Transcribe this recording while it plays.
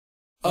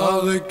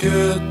All the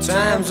good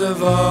times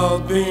have all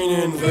been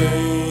in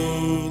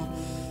vain.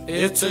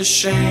 It's a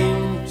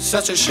shame,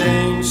 such a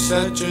shame,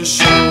 such a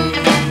shame.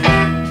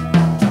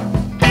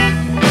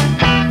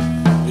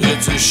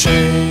 It's a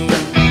shame,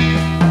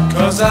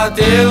 'cause I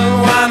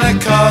didn't wanna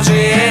cause you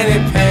any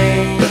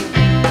pain,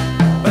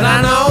 but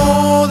I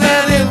know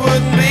that it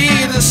wouldn't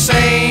be the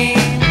same.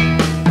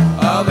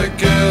 All the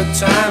good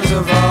times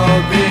have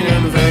all been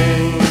in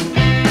vain.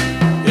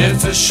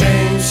 It's a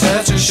shame,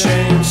 such a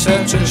shame,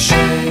 such a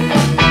shame.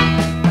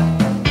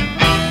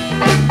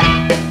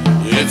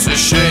 It's a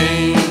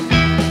shame,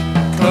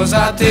 'cause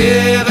I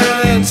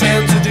didn't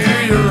intend to do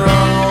you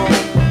wrong.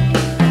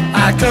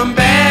 I'd come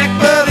back,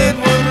 but it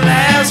wouldn't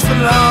last for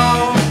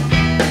long.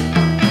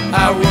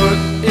 I would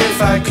if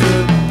I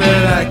could,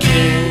 but I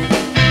can't.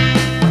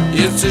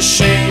 It's a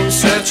shame,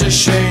 such a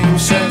shame,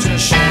 such a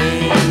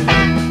shame.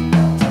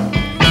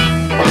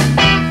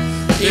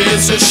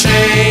 It's a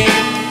shame,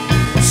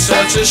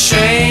 such a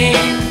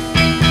shame,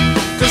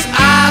 'cause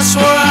I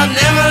swore I'd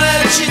never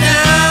let you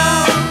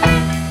down,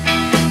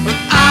 but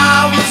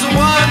I was the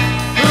one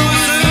who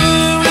was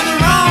doing the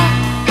wrong.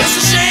 It's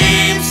a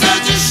shame,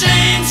 such a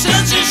shame,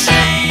 such a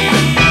shame,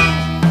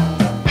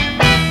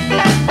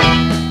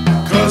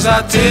 'cause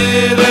I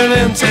didn't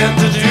intend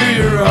to do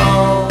you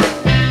wrong.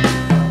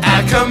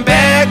 I'd come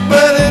back,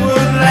 but it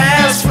wouldn't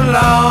last for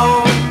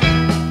long.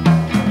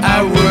 I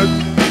would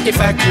if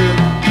I could,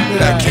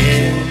 but I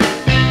can't.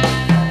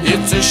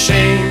 It's a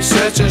shame,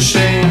 such a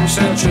shame,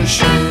 such a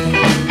shame.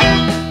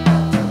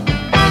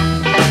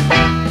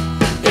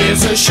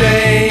 It's a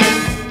shame,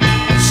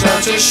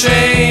 such a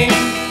shame,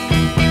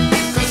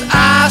 'cause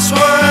I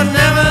swore I'd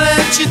never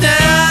let you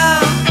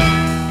down,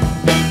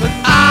 but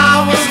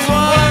I was the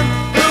one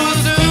who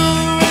was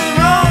doing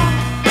wrong.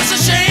 It's a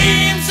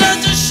shame,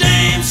 such a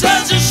shame,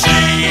 such a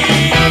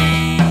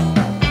shame,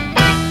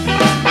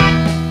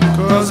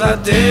 'cause I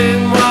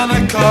didn't wanna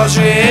cause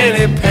you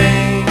any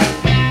pain,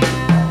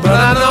 but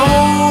I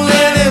know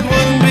that it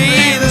wouldn't be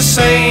the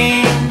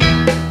same.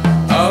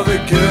 All the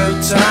good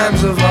times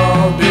have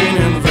all been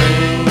in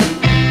vain.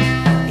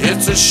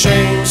 It's a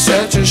shame,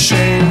 such a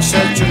shame,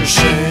 such a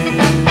shame.